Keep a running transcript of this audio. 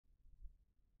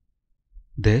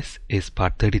This is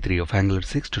part 33 of Angular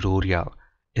 6 tutorial.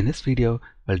 In this video,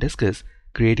 we'll discuss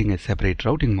creating a separate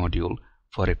routing module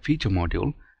for a feature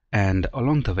module, and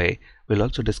along the way, we'll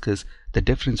also discuss the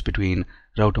difference between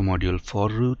RouterModule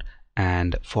forRoot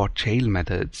and forChild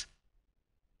methods.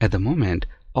 At the moment,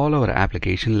 all our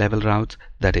application level routes,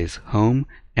 that is home,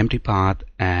 empty path,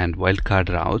 and wildcard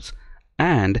routes,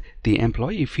 and the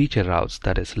employee feature routes,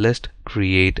 that is list,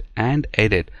 create, and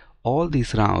edit, all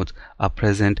these routes are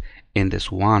present in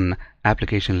this one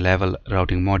application level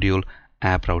routing module,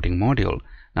 app routing module.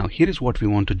 Now here is what we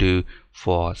want to do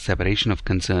for separation of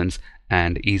concerns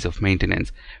and ease of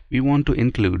maintenance. We want to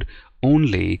include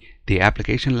only the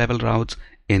application level routes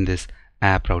in this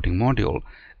app routing module.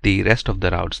 The rest of the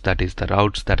routes, that is the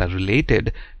routes that are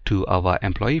related to our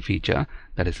employee feature,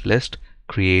 that is list,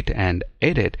 create, and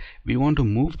edit, we want to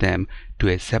move them to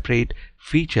a separate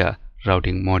feature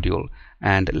routing module.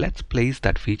 And let's place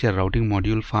that feature routing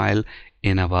module file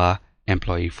in our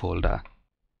employee folder.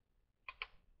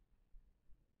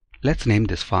 Let's name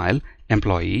this file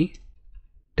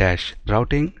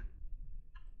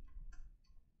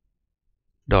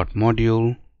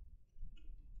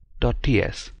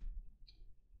employee-routing.module.ts.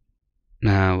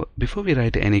 Now, before we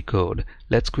write any code,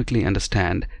 let's quickly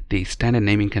understand the standard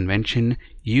naming convention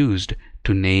used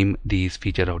to name these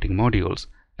feature routing modules.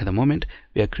 At the moment,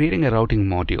 we are creating a routing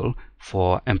module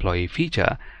for employee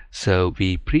feature, so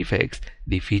we prefix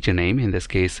the feature name, in this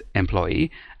case employee,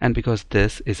 and because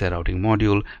this is a routing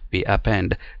module, we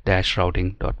append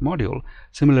 -routing.module.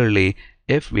 Similarly,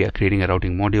 if we are creating a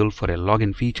routing module for a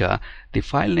login feature, the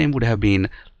file name would have been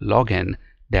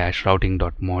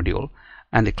login-routing.module,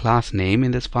 and the class name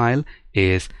in this file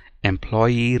is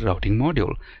employee routing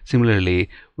module. Similarly,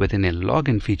 within a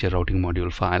login feature routing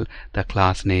module file, the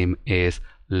class name is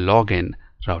login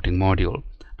routing module.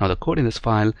 Now the code in this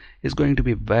file is going to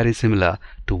be very similar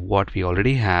to what we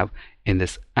already have in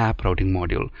this app routing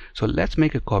module. So let's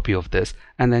make a copy of this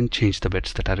and then change the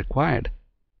bits that are required.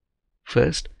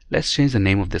 First, let's change the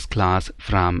name of this class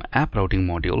from app routing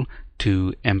module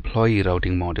to employee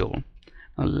routing module.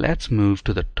 Now let's move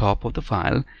to the top of the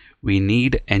file. We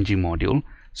need ng module,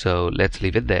 so let's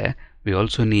leave it there. We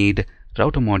also need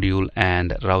router module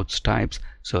and routes types,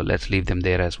 so let's leave them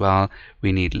there as well.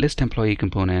 We need list employee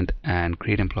component and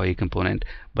create employee component,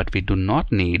 but we do not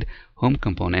need home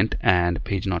component and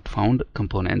page not found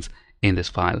components in this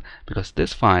file, because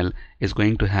this file is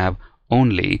going to have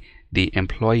only the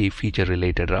employee feature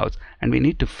related routes, and we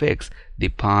need to fix the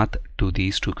path to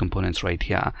these two components right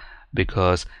here,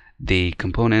 because the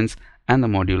components and the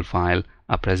module file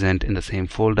are present in the same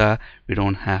folder. We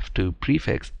don't have to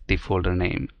prefix the folder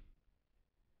name.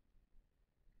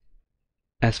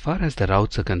 As far as the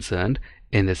routes are concerned,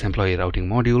 in this employee routing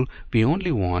module, we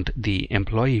only want the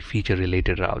employee feature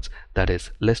related routes, that is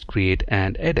list, create,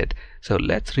 and edit. So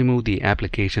let's remove the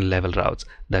application level routes,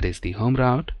 that is the home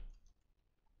route,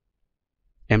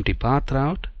 empty path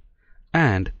route,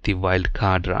 and the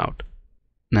wildcard route.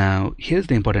 Now here's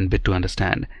the important bit to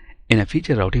understand. In a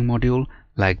feature routing module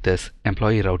like this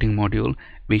employee routing module,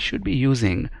 we should be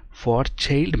using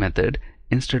forChild method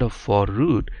instead of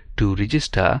forRoot to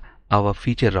register our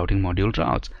feature routing module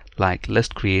routes, like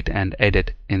list, create, and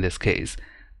edit in this case.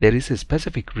 There is a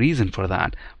specific reason for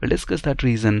that. We'll discuss that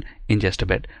reason in just a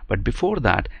bit, but before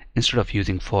that, instead of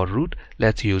using forRoot,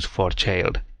 let's use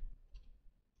forChild.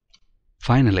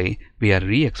 Finally, we are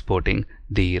re-exporting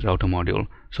the router module,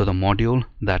 so the module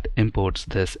that imports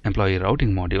this employee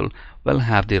routing module will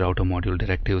have the router module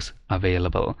directives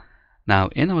available. Now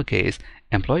in our case,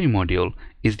 employee module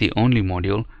is the only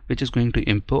module which is going to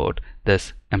import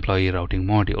this employee routing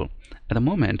module. At the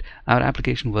moment, our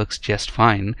application works just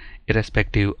fine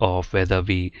irrespective of whether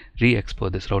we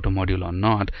re-export this router module or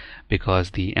not,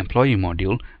 because the employee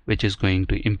module, which is going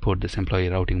to import this employee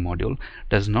routing module,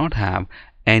 does not have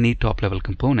any top level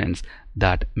components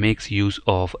that makes use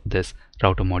of this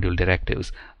router module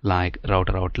directives, like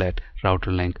router outlet,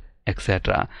 router link,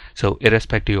 etc. So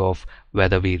irrespective of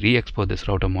whether we re-export this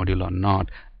router module or not,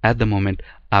 at the moment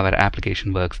our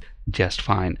application works just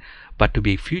fine. But to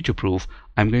be future proof,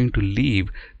 I'm going to leave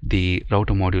the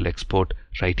router module export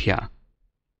right here.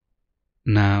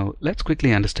 Now let's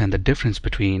quickly understand the difference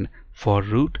between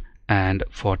forRoot and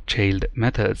forChild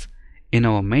methods. In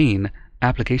our main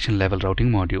application level routing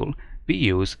module, we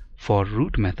use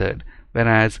forRoot method,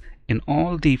 whereas in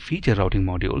all the feature routing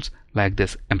modules like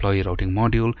this employee routing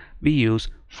module, we use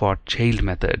forChild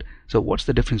method. So what's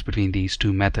the difference between these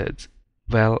two methods?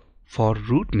 Well,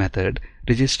 forRoot method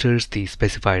registers the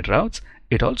specified routes.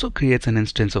 It also creates an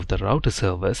instance of the router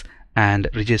service and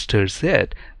registers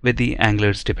it with the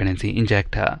Angular's dependency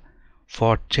injector.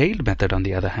 forChild method, on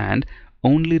the other hand,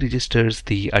 only registers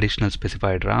the additional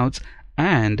specified routes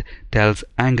and tells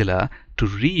Angular to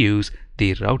reuse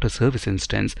the router service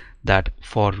instance that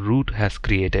forRoot has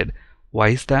created. Why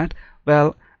is that?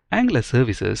 Well, Angular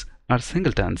services are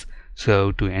singletons.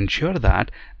 So to ensure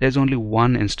that there's only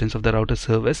one instance of the router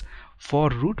service,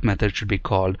 forRoot method should be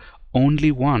called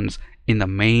only once in the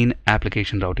main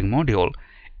application routing module.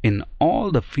 In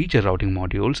all the feature routing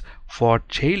modules,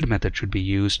 forChild method should be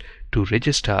used to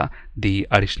register the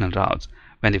additional routes.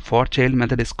 When the forChild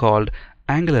method is called,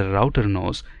 Angular router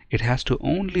knows it has to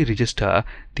only register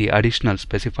the additional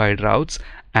specified routes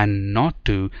and not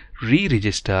to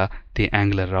re-register the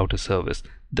Angular router service.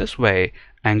 This way,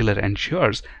 Angular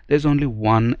ensures there's only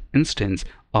one instance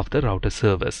of the router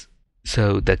service.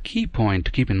 So the key point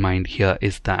to keep in mind here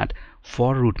is that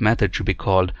forRoot method should be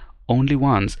called only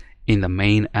once in the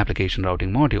main application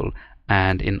routing module,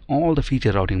 and in all the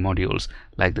feature routing modules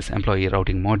like this employee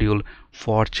routing module,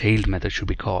 forChild method should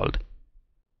be called.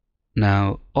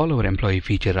 Now all our employee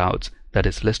feature routes, that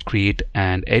is list create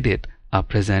and edit, are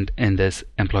present in this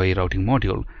employee routing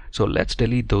module. So let's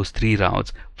delete those three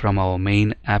routes from our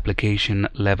main application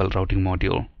level routing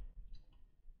module.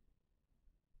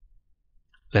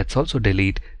 Let's also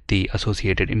delete the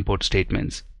associated import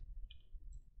statements.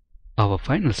 Our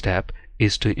final step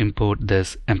is to import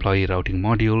this employee routing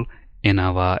module in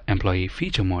our employee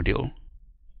feature module.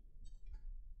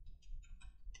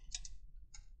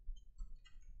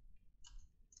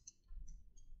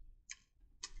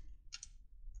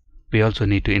 We also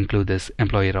need to include this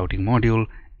employee routing module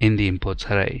in the imports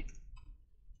array.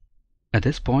 At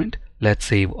this point, let's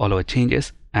save all our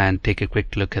changes and take a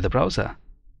quick look at the browser.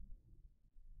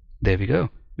 There we go.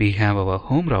 We have our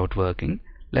home route working.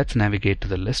 Let's navigate to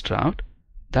the list route.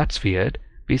 That's weird.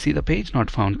 We see the page not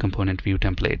found component view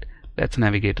template. Let's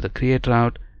navigate to the create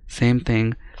route. Same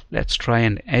thing. Let's try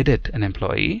and edit an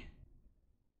employee.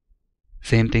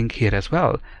 Same thing here as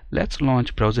well. Let's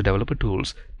launch browser developer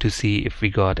tools to see if we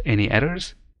got any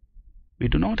errors. We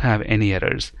do not have any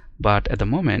errors, but at the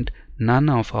moment none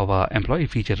of our employee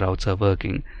feature routes are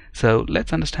working. So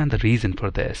let's understand the reason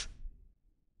for this.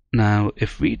 Now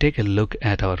if we take a look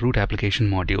at our root application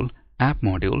module, app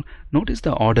module, notice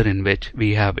the order in which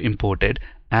we have imported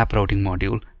app routing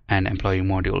module and employee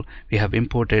module. We have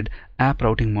imported app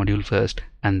routing module first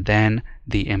and then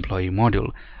the employee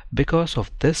module. Because of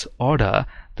this order,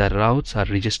 the routes are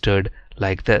registered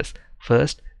like this.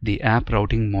 First, the app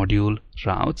routing module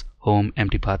routes, home,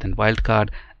 empty path and wildcard,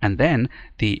 and then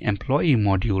the employee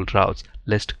module routes,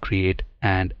 list, create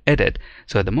and edit.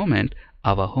 So at the moment,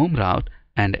 our home route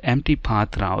and empty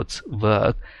path routes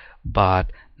work, but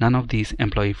none of these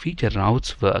employee feature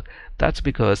routes work. That's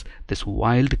because this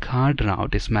wildcard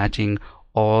route is matching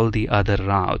all the other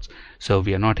routes. So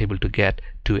we are not able to get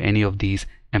to any of these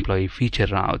employee feature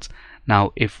routes.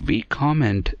 Now if we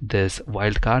comment this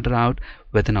wildcard route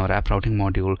within our app routing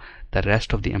module, the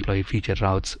rest of the employee feature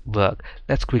routes work.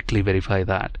 Let's quickly verify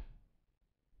that.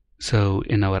 So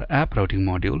in our app routing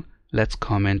module, let's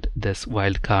comment this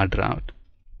wildcard route.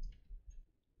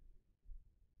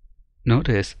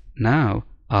 Notice now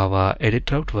our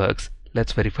edit route works.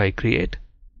 Let's verify create,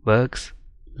 works,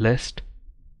 list,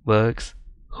 works,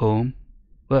 home,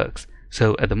 works.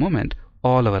 So at the moment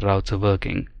all our routes are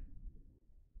working.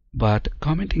 But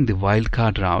commenting the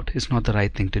wildcard route is not the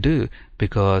right thing to do,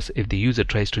 because if the user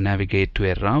tries to navigate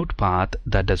to a route path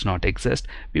that does not exist,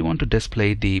 we want to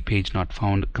display the page not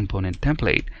found component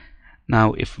template.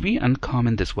 Now if we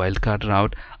uncomment this wildcard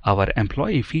route, our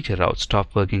employee feature routes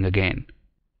stop working again.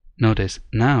 Notice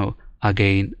now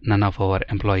again none of our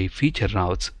employee feature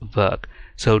routes work.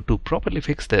 So to properly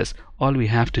fix this, all we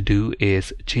have to do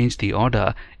is change the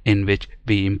order in which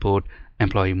we import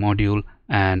employee module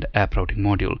and app routing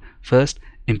module. First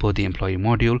import the employee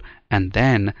module and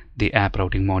then the app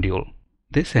routing module.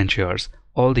 This ensures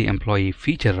all the employee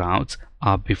feature routes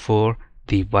are before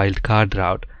the wildcard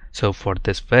route. So for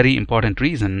this very important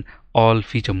reason, all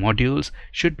feature modules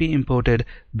should be imported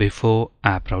before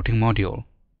app routing module.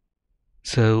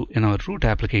 So in our root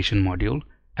application module,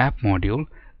 app module,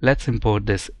 let's import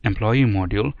this employee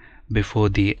module before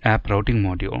the app routing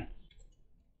module.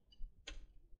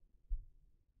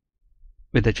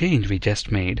 With the change we just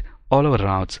made, all our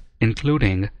routes,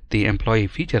 including the employee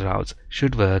feature routes,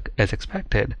 should work as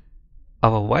expected.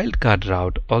 Our wildcard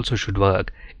route also should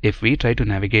work. If we try to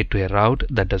navigate to a route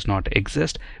that does not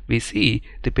exist, we see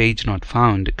the page not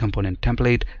found component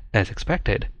template as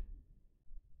expected.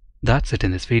 That's it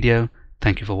in this video.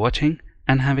 Thank you for watching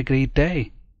and have a great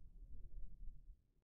day.